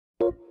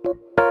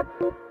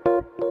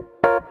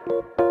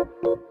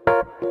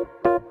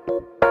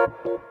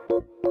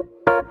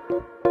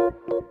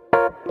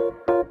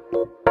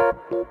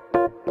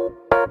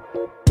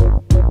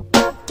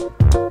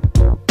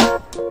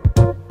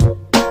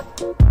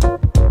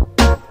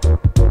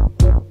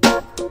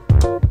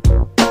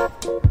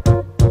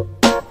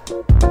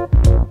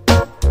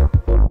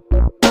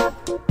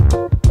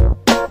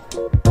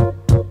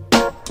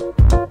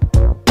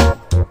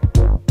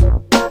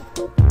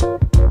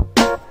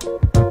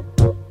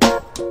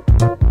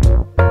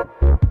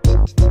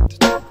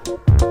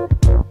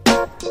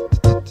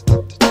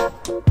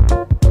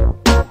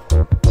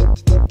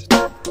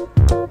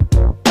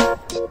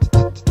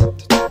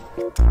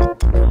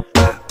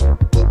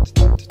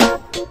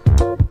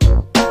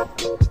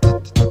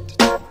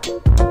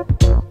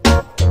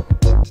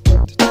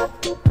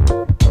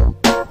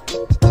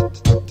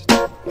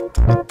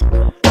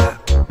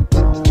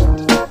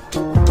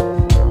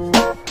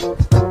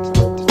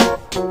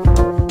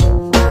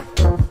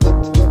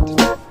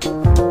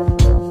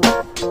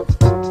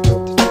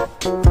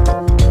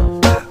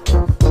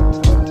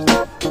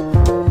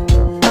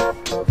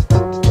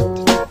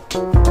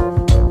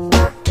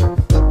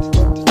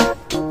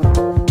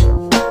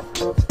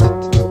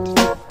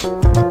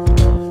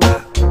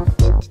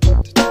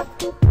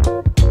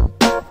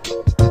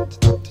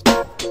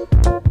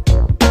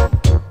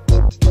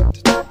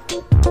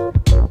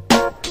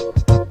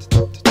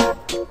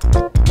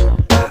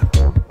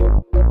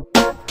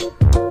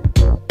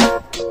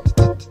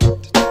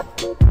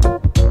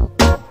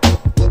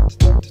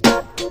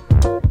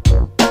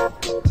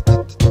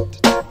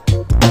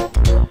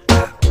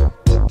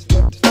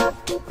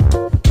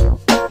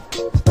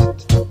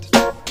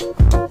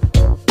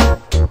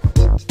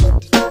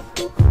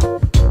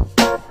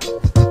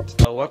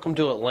welcome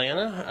to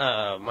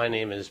Atlanta. My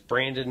name is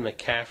Brandon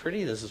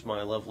McCafferty. This is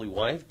my lovely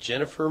wife,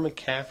 Jennifer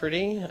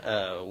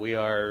McCafferty. We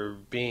are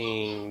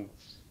being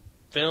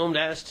filmed,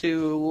 asked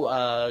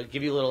to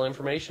give you a little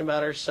information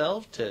about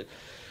ourselves, to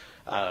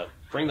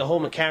bring the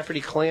whole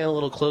McCafferty clan a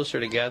little closer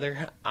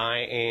together. I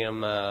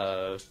am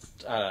a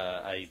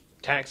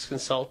tax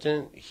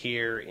consultant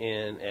here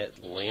in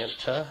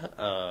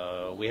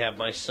Atlanta. We have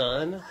my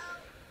son,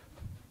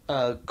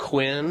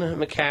 Quinn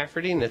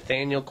McCafferty,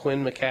 Nathaniel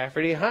Quinn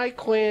McCafferty. Hi,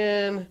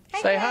 Quinn.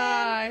 Hi, Say Quinn.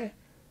 hi.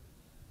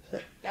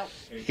 Nope.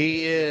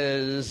 He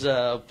is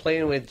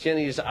playing with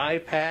Jenny's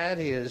iPad.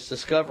 He is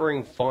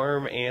discovering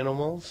farm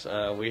animals.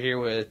 We're here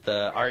with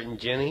Art and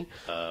Jenny.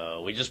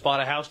 We just bought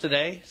a house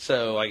today,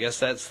 so I guess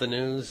that's the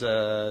news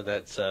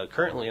that's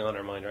currently on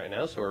our mind right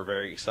now, so we're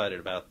very excited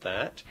about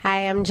that.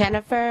 Hi, I'm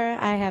Jennifer.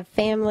 I have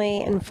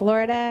family in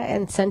Florida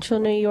and Central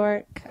New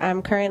York.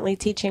 I'm currently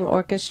teaching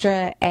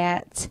orchestra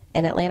at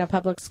an Atlanta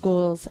Public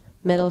Schools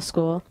middle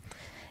school,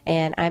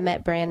 and I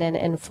met Brandon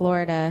in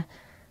Florida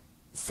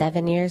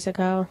 7 years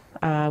ago.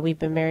 We've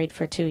been married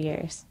for 2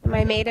 years.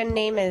 My maiden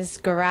name is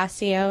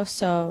Garasio,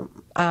 so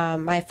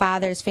my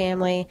father's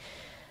family,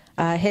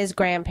 his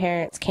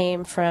grandparents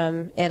came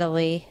from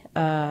Italy,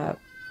 where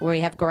we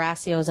have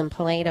Garasios and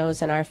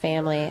Paletos in our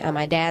family. On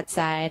my dad's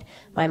side,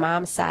 my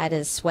mom's side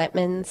is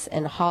Sweatmans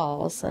and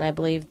Halls, and I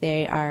believe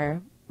they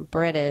are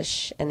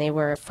British, and they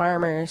were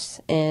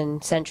farmers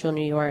in Central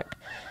New York.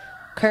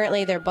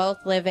 Currently, they're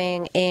both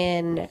living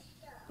in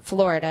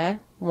Florida,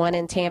 one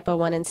in Tampa,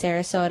 one in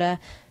Sarasota.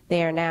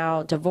 They are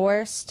now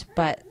divorced,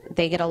 but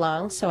they get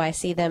along, so I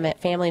see them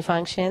at family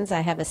functions.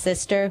 I have a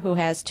sister who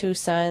has 2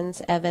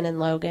 sons, Evan and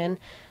Logan,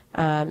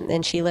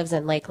 and she lives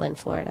in Lakeland,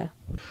 Florida.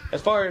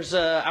 As far as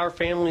our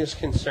family is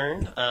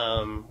concerned,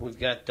 we've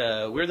got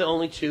we're the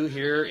only 2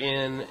 here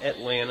in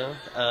Atlanta.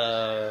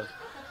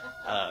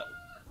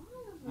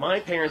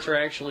 My parents are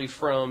actually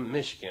from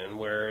Michigan,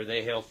 where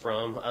they hail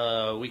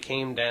from. We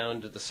came down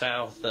to the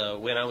South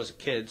when I was a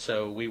kid,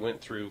 so we went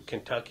through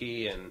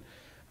Kentucky and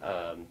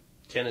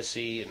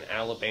Tennessee and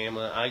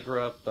Alabama. I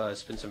grew up,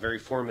 spent some very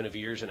formative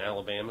years in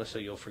Alabama, so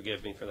you'll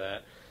forgive me for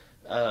that.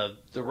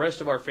 The rest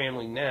of our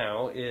family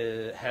now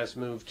has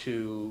moved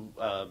to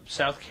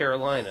South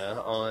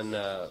Carolina on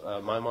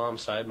my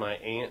mom's side. My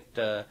aunt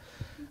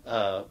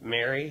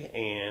Mary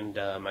and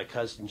my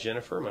cousin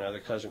Jennifer, my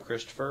other cousin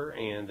Christopher,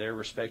 and their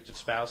respective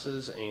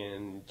spouses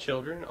and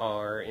children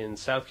are in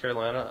South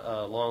Carolina,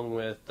 along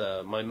with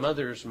my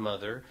mother's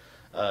mother,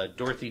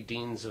 Dorothy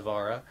Dean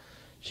Zavara.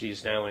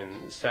 She's now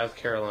in South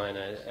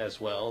Carolina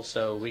as well,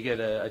 so we get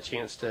a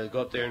chance to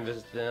go up there and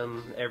visit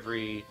them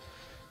every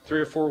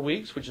 3 or 4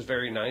 weeks, which is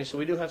very nice. So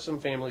we do have some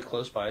family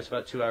close by. It's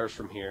about 2 hours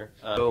from here.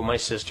 So my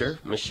sister,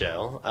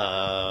 Michelle,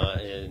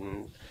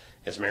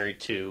 is married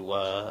to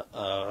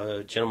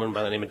a gentleman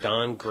by the name of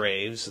Don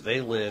Graves.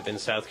 They live in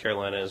South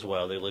Carolina as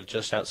well. They live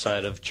just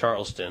outside of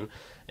Charleston,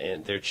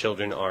 and their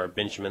children are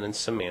Benjamin and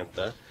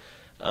Samantha.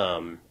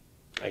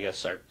 I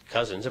guess our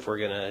cousins. If we're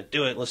going to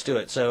do it, let's do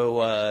it.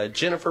 So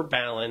Jennifer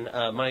Ballin,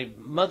 my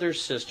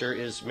mother's sister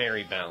is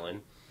Mary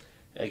Ballin.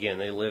 Again,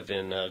 they live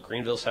in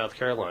Greenville, South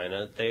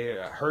Carolina.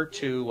 Her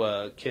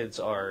 2 kids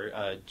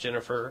are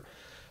Jennifer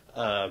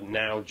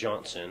now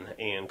Johnson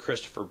and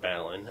Christopher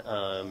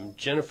Ballin.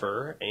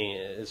 Jennifer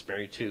is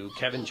married to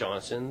Kevin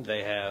Johnson.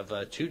 They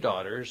have 2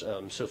 daughters,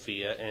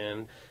 Sophia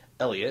and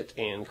Elliot,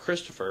 and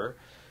Christopher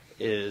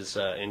is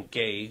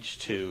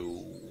engaged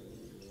to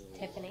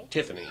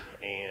Tiffany,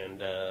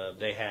 and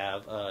they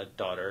have a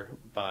daughter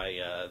by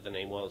the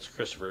name, well, it's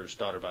Christopher's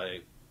daughter by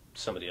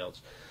somebody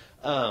else,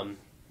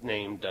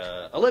 named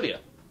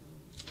Olivia.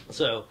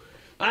 So,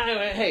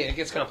 hey, it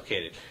gets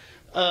complicated.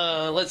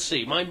 Let's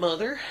see. My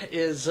mother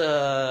is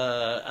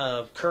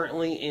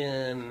currently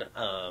in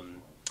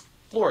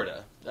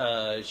Florida.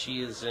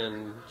 She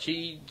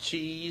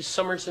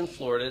summers in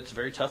Florida. It's a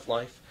very tough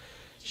life.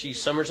 She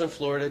summers in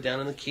Florida, down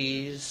in the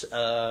Keys,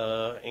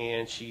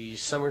 and she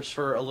summers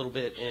for a little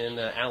bit in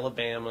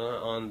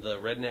Alabama on the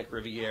Redneck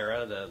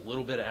Riviera, the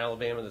little bit of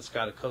Alabama that's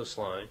got a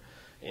coastline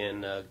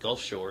in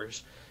Gulf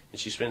Shores. And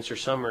she spends her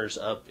summers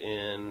up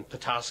in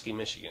Petoskey,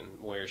 Michigan,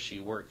 where she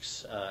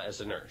works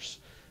as a nurse.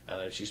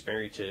 She's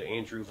married to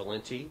Andrew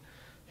Valenti,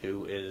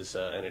 who is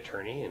an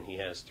attorney, and he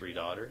has 3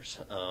 daughters.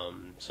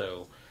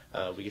 So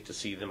we get to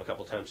see them a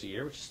couple times a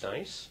year, which is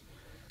nice.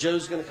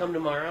 Joe's going to come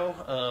tomorrow.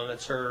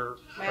 That's her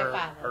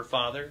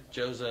father.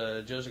 Joe's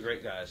a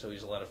great guy, so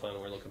he's a lot of fun,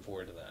 and we're looking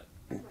forward to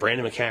that.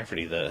 Brandon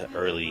McCafferty, the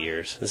early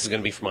years. This is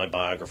going to be for my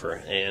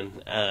biographer,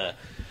 and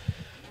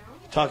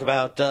talk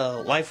about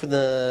life with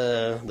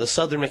the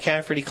Southern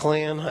McCafferty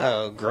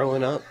clan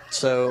growing up.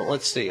 So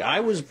let's see.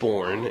 I was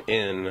born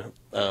in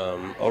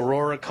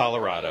Aurora,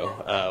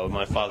 Colorado.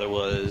 My father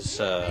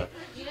was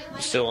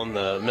still in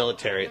the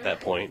military at that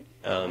point,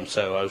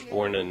 so I was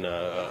born in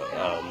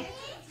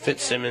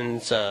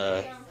Fitzsimmons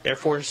Air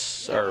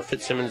Force, or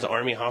Fitzsimmons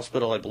Army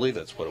Hospital, I believe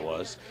that's what it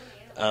was.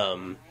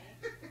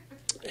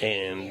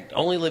 And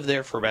only lived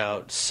there for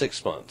about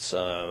 6 months.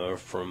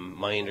 From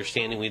my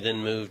understanding, we then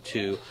moved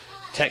to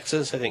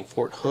Texas, I think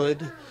Fort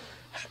Hood,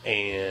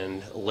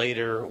 and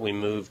later we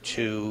moved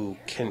to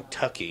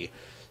Kentucky.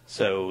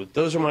 So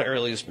those are my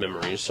earliest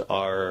memories,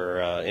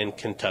 are in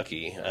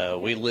Kentucky.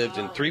 We lived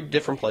in 3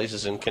 different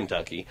places in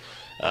Kentucky: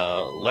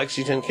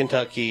 Lexington,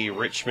 Kentucky,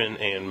 Richmond,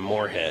 and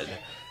Moorhead.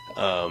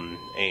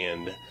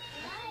 And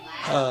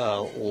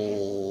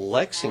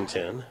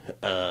Lexington,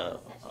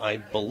 I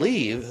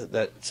believe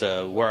that's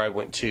where I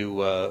went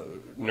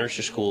to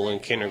nursery school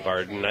and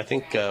kindergarten. I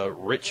think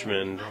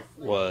Richmond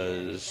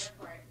was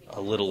a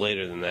little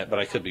later than that, but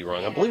I could be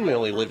wrong. I believe we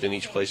only lived in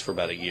each place for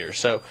about a year.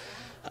 So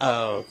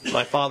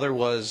my father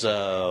was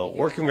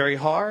working very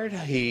hard.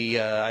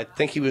 I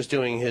think he was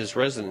doing his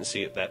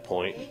residency at that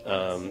point.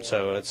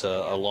 So it's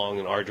a long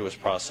and arduous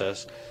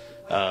process.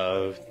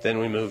 Then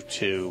we moved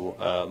to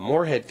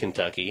Moorhead,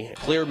 Kentucky.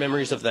 Clear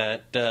memories of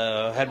that.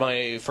 Had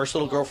my first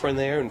little girlfriend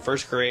there in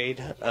first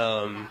grade,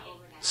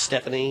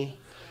 Stephanie.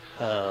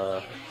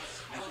 I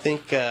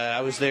think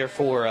I was there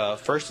for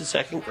first and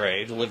second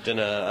grade. Lived in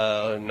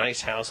a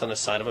nice house on the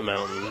side of a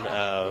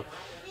mountain.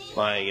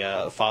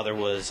 My father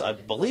was, I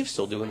believe,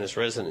 still doing his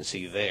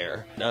residency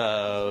there.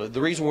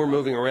 The reason we're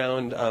moving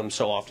around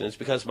so often is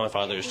because my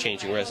father is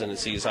changing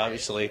residencies.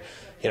 Obviously,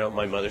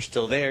 my mother's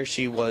still there.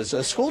 She was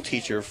a school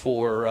teacher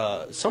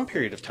for some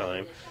period of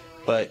time,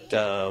 but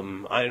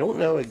I don't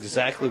know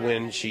exactly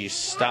when she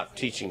stopped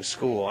teaching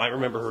school. I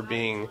remember her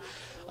being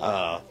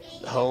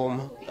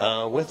home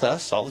with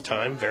us all the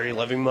time. Very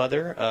loving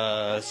mother.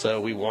 So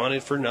we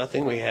wanted for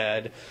nothing. We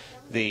had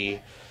the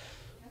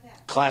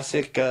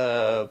classic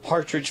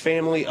Partridge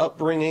Family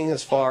upbringing,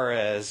 as far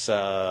as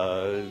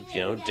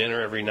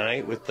dinner every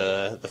night with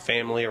the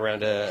family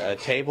around a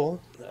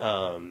table.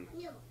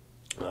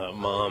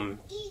 Mom,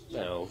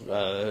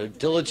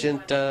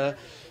 diligent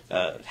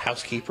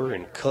housekeeper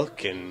and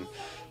cook and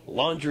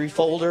laundry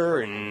folder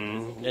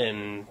and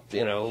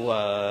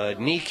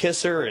knee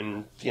kisser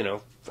and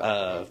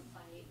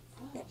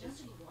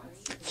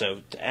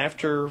so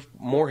after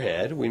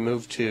Moorhead, we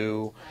moved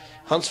to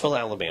Huntsville,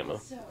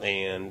 Alabama,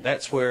 and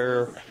that's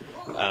where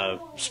I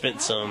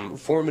spent some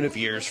formative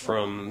years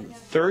from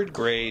 3rd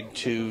grade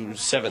to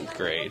 7th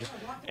grade,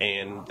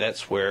 and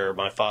that's where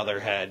my father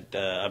had,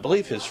 I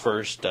believe, his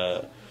first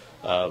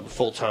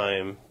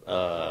full-time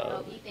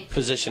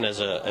position as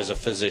a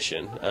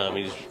physician.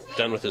 He's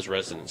done with his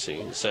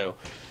residency, so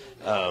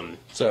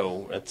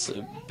that's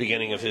the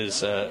beginning of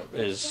his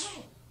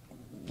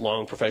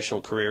long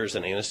professional career as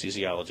an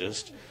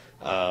anesthesiologist.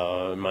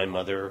 My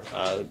mother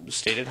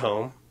stayed at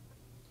home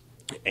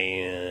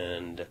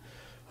and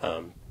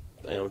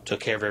took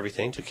care of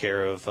everything, took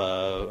care of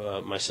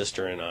my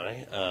sister and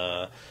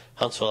I.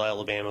 Huntsville,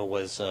 Alabama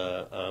was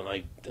an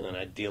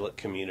idyllic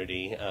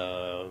community,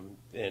 and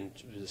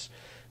it was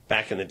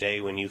back in the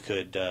day when you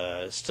could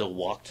still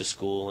walk to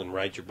school and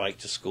ride your bike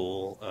to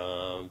school.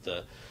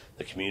 The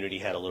community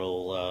had a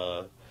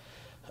little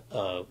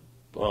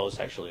well, it's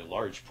actually a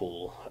large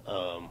pool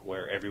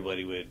where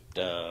everybody would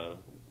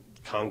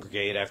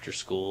congregate after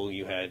school.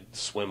 You had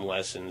swim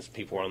lessons,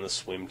 people were on the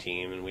swim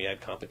team, and we had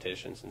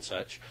competitions and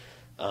such.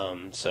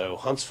 So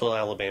Huntsville,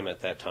 Alabama at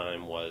that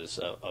time was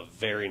a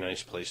very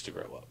nice place to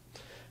grow up.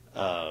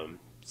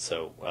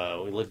 So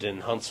we lived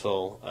in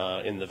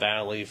Huntsville in the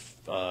valley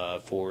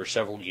for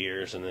several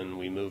years, and then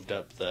we moved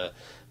up the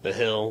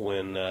hill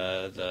when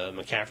the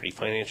McCafferty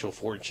financial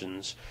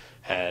fortunes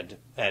had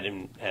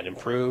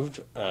improved.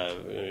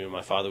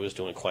 My father was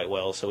doing quite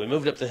well, so we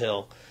moved up the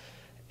hill,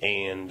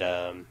 and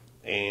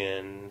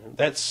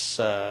that's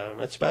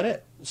about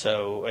it.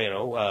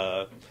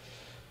 So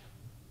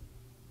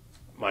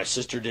my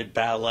sister did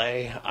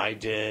ballet. I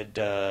did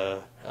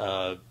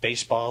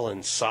baseball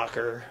and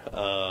soccer,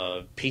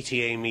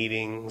 PTA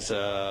meetings,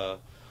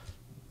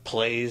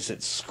 plays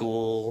at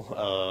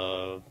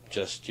school,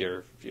 just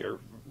your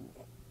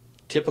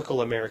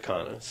typical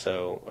Americana.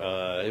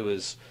 So it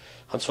was,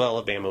 Huntsville,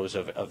 Alabama was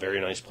a very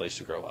nice place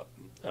to grow up.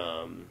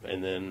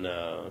 And then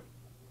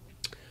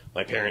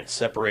my parents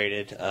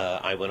separated.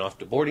 I went off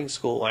to boarding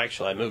school.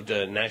 Actually, I moved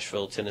to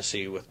Nashville,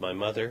 Tennessee with my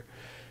mother.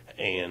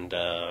 And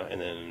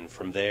then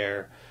from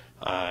there,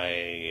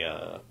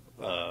 I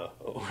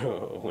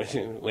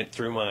went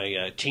through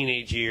my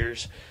teenage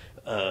years,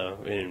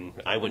 and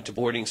I went to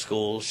boarding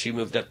school. She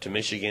moved up to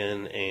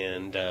Michigan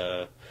and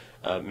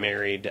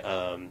married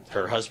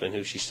her husband,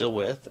 who she's still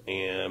with,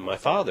 and my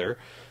father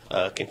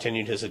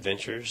continued his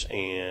adventures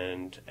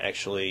and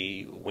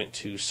actually went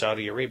to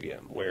Saudi Arabia,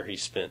 where he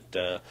spent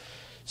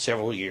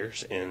several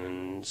years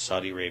in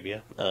Saudi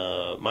Arabia.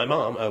 My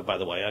mom, oh, by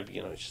the way, I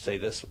should say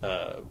this,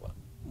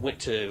 went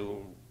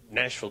to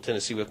Nashville,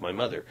 Tennessee with my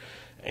mother,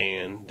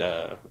 and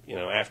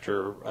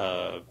after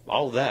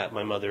all of that,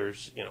 my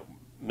mother's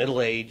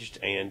middle-aged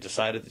and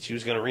decided that she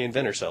was going to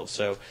reinvent herself.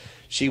 So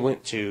she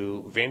went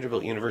to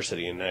Vanderbilt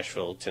University in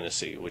Nashville,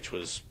 Tennessee, which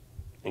was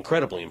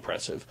incredibly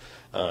impressive.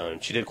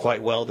 She did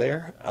quite well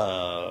there,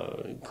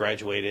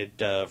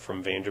 graduated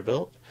from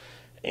Vanderbilt,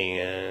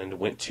 and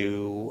went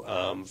to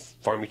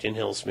Farmington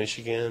Hills,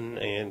 Michigan,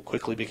 and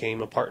quickly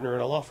became a partner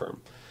in a law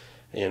firm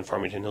in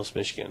Farmington Hills,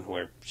 Michigan,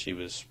 where she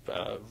was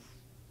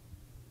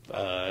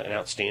an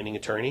outstanding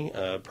attorney,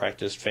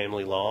 practiced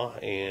family law,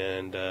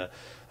 and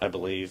I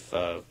believe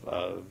a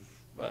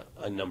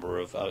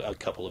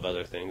couple of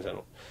other things.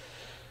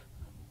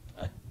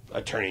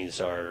 Attorneys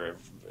are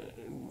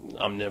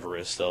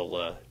omnivorous.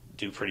 They'll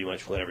do pretty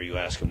much whatever you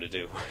ask them to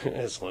do,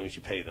 as long as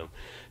you pay them.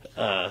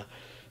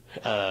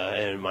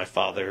 And my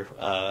father,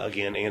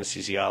 again,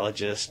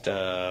 anesthesiologist,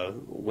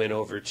 went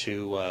over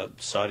to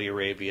Saudi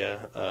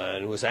Arabia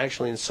and was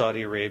actually in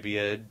Saudi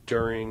Arabia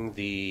during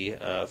the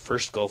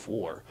first Gulf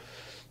War.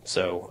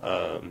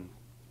 So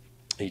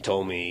he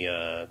told me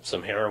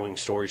some harrowing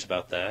stories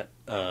about that.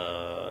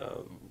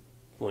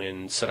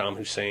 When Saddam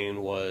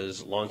Hussein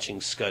was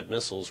launching Scud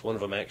missiles, one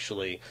of them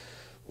actually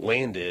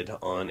landed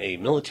on a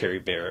military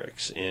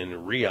barracks in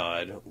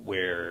Riyadh,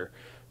 where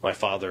my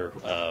father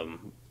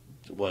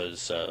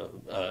was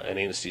an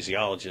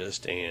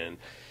anesthesiologist, and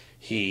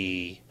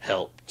he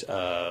helped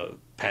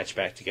patch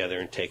back together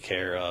and take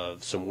care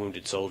of some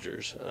wounded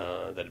soldiers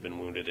that had been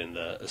wounded in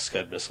the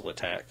Scud missile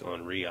attack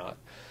on Riyadh.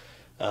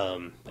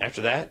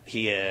 After that,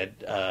 he had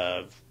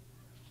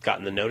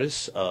gotten the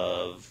notice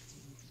of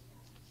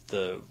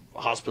the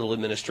hospital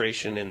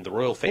administration and the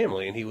royal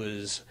family, and he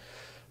was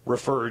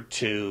referred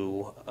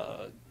to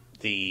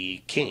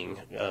the king,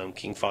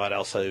 King Fahd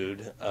Al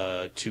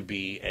Saud, to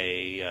be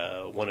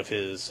one of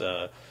his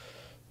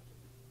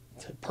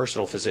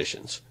personal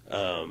physicians.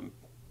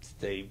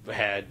 They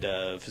had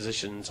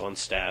physicians on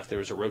staff. There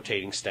was a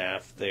rotating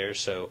staff there,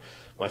 so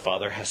my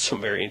father has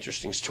some very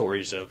interesting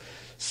stories of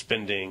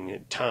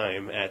spending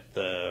time at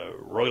the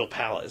royal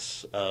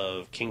palace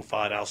of King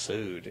Fahd Al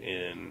Saud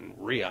in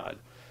Riyadh.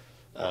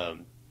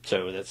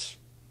 So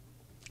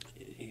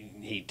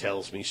he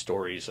tells me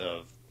stories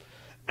of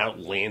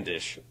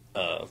outlandish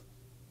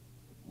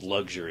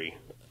luxury,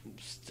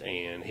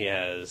 and he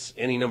has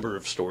any number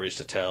of stories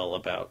to tell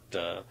about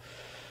the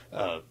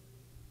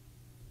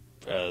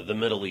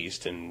Middle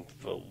East and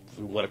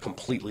what a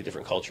completely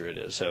different culture it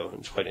is. So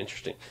it's quite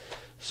interesting.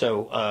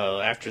 So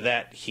after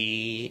that,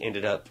 he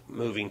ended up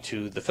moving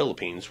to the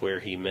Philippines, where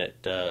he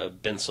met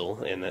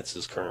Bensel, and that's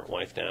his current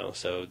wife now.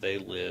 So they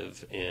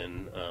live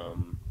in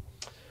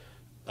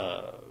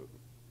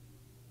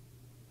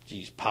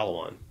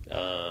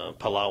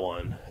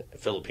Palawan,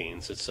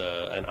 Philippines. It's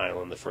an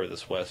island the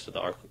furthest west of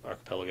the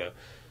archipelago.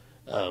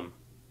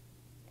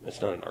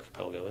 It's not an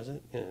archipelago, is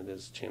it? Yeah, it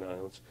is Chain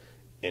Islands.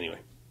 Anyway,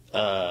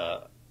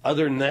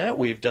 other than that,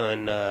 we've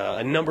done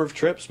a number of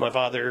trips. My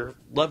father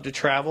loved to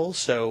travel,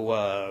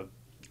 so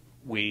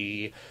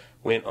we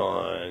went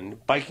on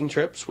biking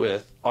trips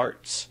with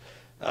Art's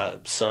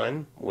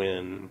son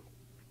when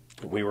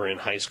we were in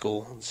high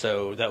school.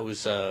 So that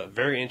was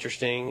very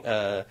interesting.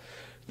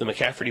 The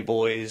McCafferty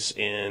boys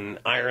in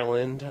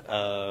Ireland,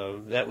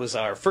 that was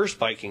our first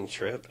biking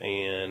trip,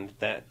 and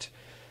that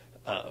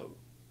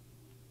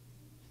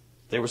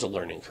there was a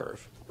learning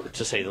curve,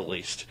 to say the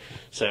least.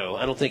 So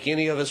I don't think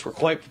any of us were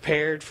quite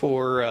prepared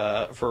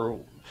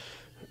for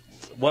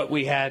what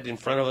we had in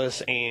front of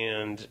us,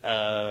 and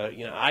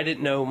I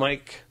didn't know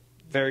Mike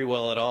very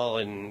well at all,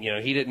 and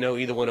he didn't know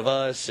either one of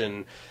us,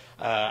 and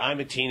I'm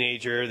a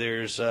teenager.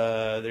 There's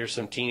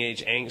some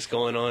teenage angst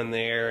going on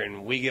there,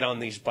 and we get on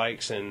these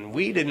bikes, and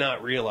we did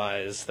not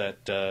realize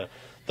that the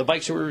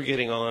bikes that we were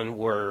getting on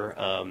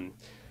were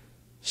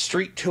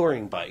street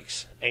touring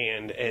bikes,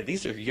 and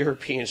these are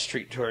European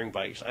street touring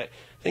bikes. I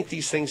think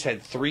these things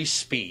had 3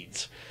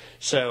 speeds.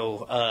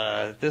 So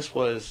this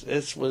was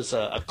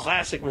a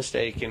classic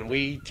mistake, and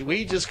we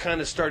just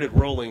kind of started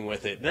rolling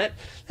with it. And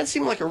that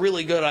seemed like a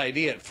really good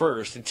idea at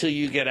first, until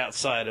you get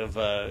outside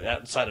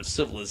of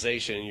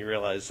civilization and you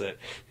realize that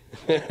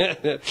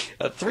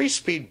a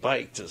 3-speed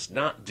bike does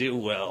not do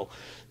well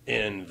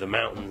in the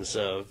mountains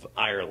of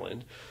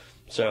Ireland.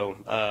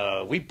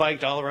 So we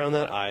biked all around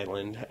that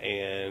island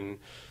and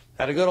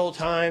had a good old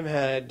time.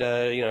 Had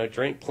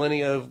drank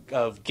plenty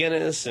of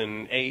Guinness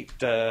and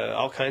ate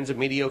all kinds of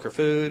mediocre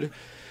food.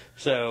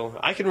 So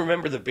I can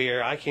remember the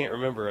beer. I can't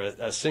remember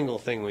a single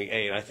thing we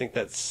ate. I think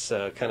that's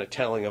kind of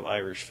telling of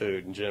Irish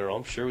food in general.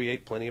 I'm sure we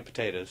ate plenty of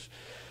potatoes.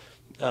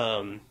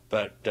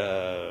 But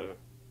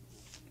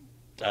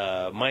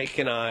Mike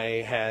and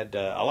I had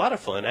a lot of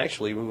fun.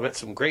 Actually, we met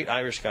some great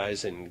Irish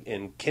guys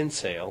in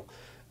Kinsale,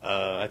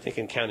 I think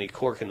in County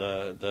Cork, in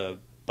the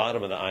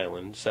bottom of the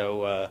island.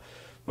 So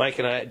Mike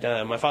and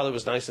I, my father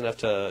was nice enough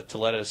to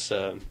let us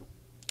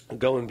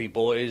go and be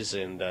boys,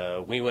 and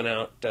we went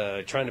out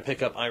trying to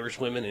pick up Irish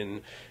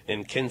women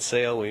in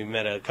Kinsale. We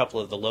met a couple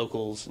of the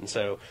locals, and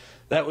so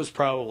that was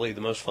probably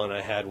the most fun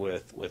I had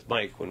with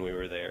Mike when we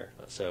were there.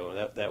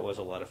 So that was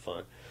a lot of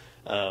fun.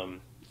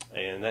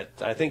 And that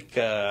I think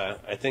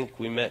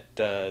we met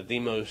the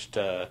most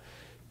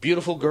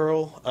beautiful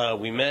girl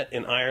we met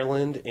in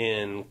Ireland,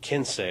 in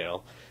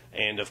Kinsale,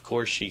 and of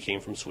course she came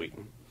from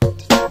Sweden.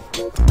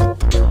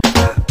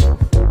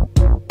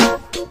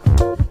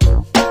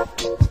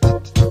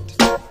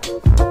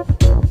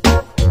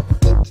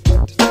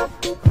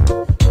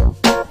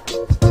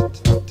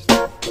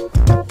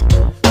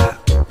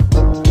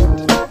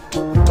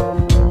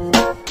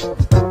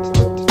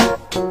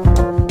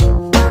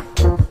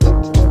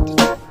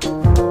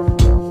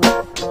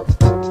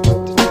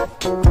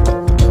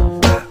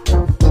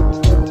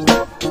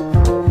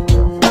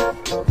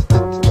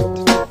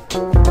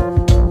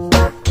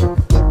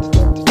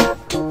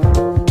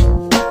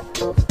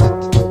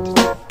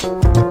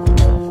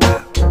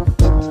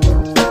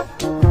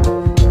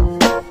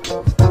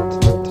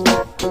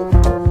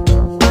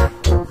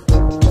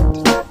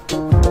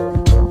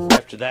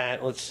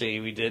 let's see.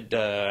 We did,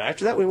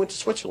 after that we went to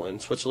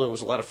Switzerland. Switzerland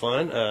was a lot of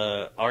fun.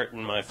 Art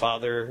and my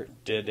father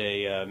did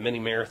a mini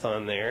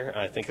marathon there.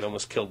 I think it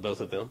almost killed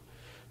both of them.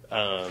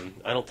 I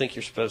don't think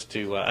you're supposed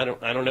to, I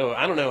don't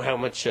know how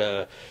much,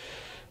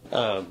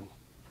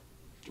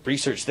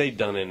 research they've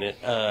done in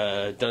it,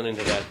 done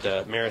into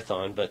that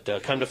marathon, but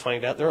come to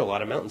find out there are a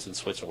lot of mountains in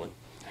Switzerland.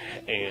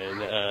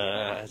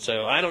 And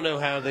so I don't know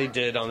how they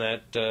did on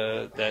that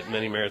that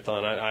mini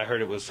marathon. I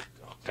heard it was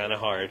kind of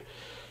hard.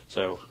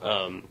 So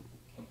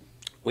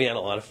we had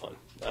a lot of fun.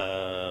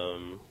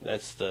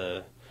 That's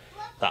the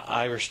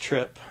Irish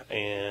trip,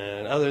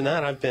 and other than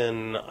that, I've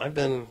been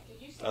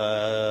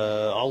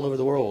all over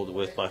the world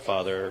with my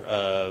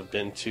father.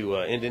 Been to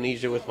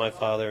Indonesia with my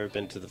father.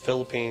 Been to the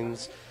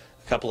Philippines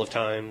a couple of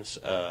times.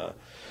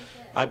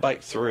 I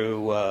biked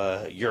through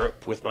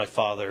Europe with my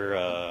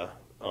father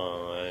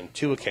on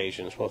 2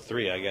 occasions. Well,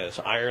 3, I guess.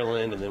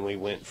 Ireland, and then we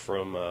went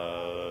from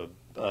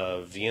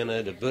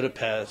Vienna to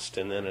Budapest,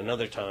 and then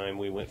another time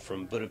we went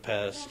from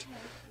Budapest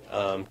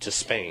to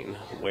Spain,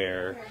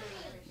 where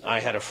I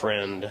had a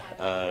friend.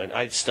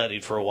 I'd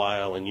studied for a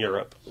while in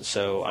Europe,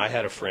 so I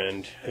had a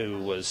friend who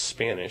was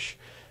Spanish,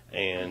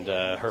 and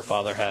her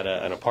father had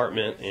an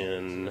apartment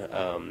in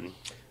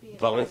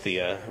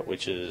Valencia,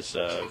 which is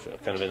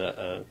kind of in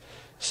a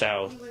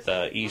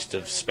southeast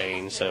of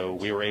Spain. So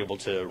we were able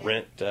to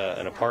rent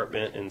an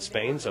apartment in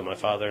Spain. So my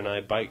father and I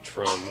biked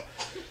from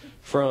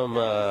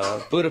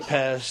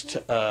Budapest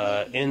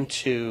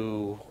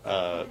into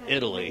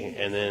Italy,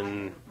 and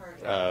then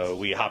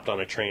we hopped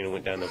on a train and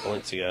went down to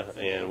Valencia,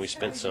 and we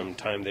spent some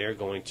time there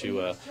going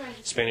to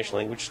Spanish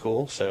language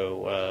school.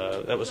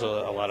 So that was a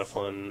lot of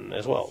fun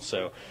as well.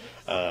 So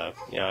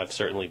I've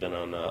certainly been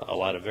on a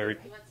lot of very,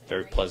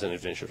 very pleasant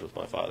adventures with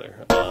my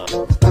father.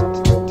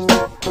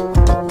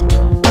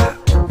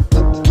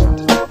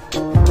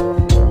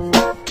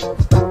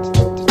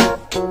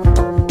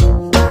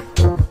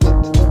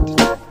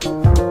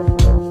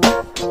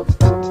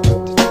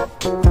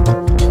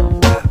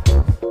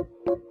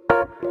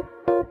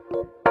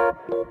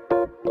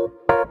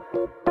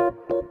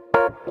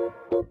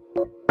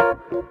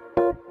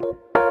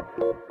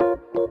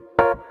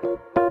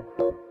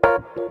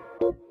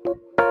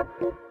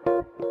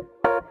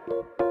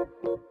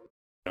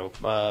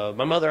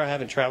 My mother I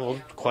haven't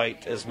traveled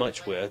quite as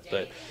much with,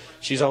 but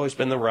she's always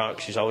been the rock.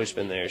 She's always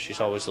been there. She's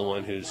always the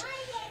one who's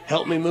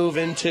helped me move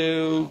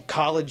into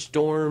college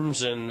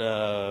dorms and,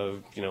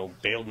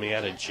 bailed me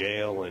out of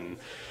jail. And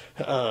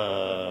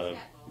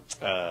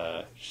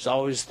she's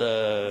always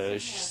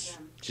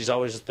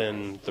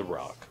been the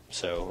rock.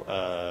 So,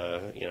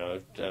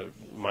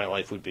 my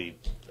life would be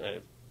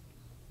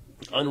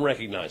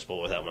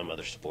unrecognizable without my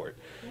mother's support.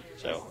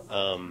 So,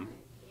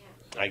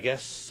 I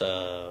guess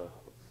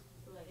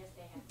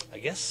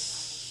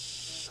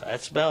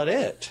that's about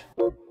it.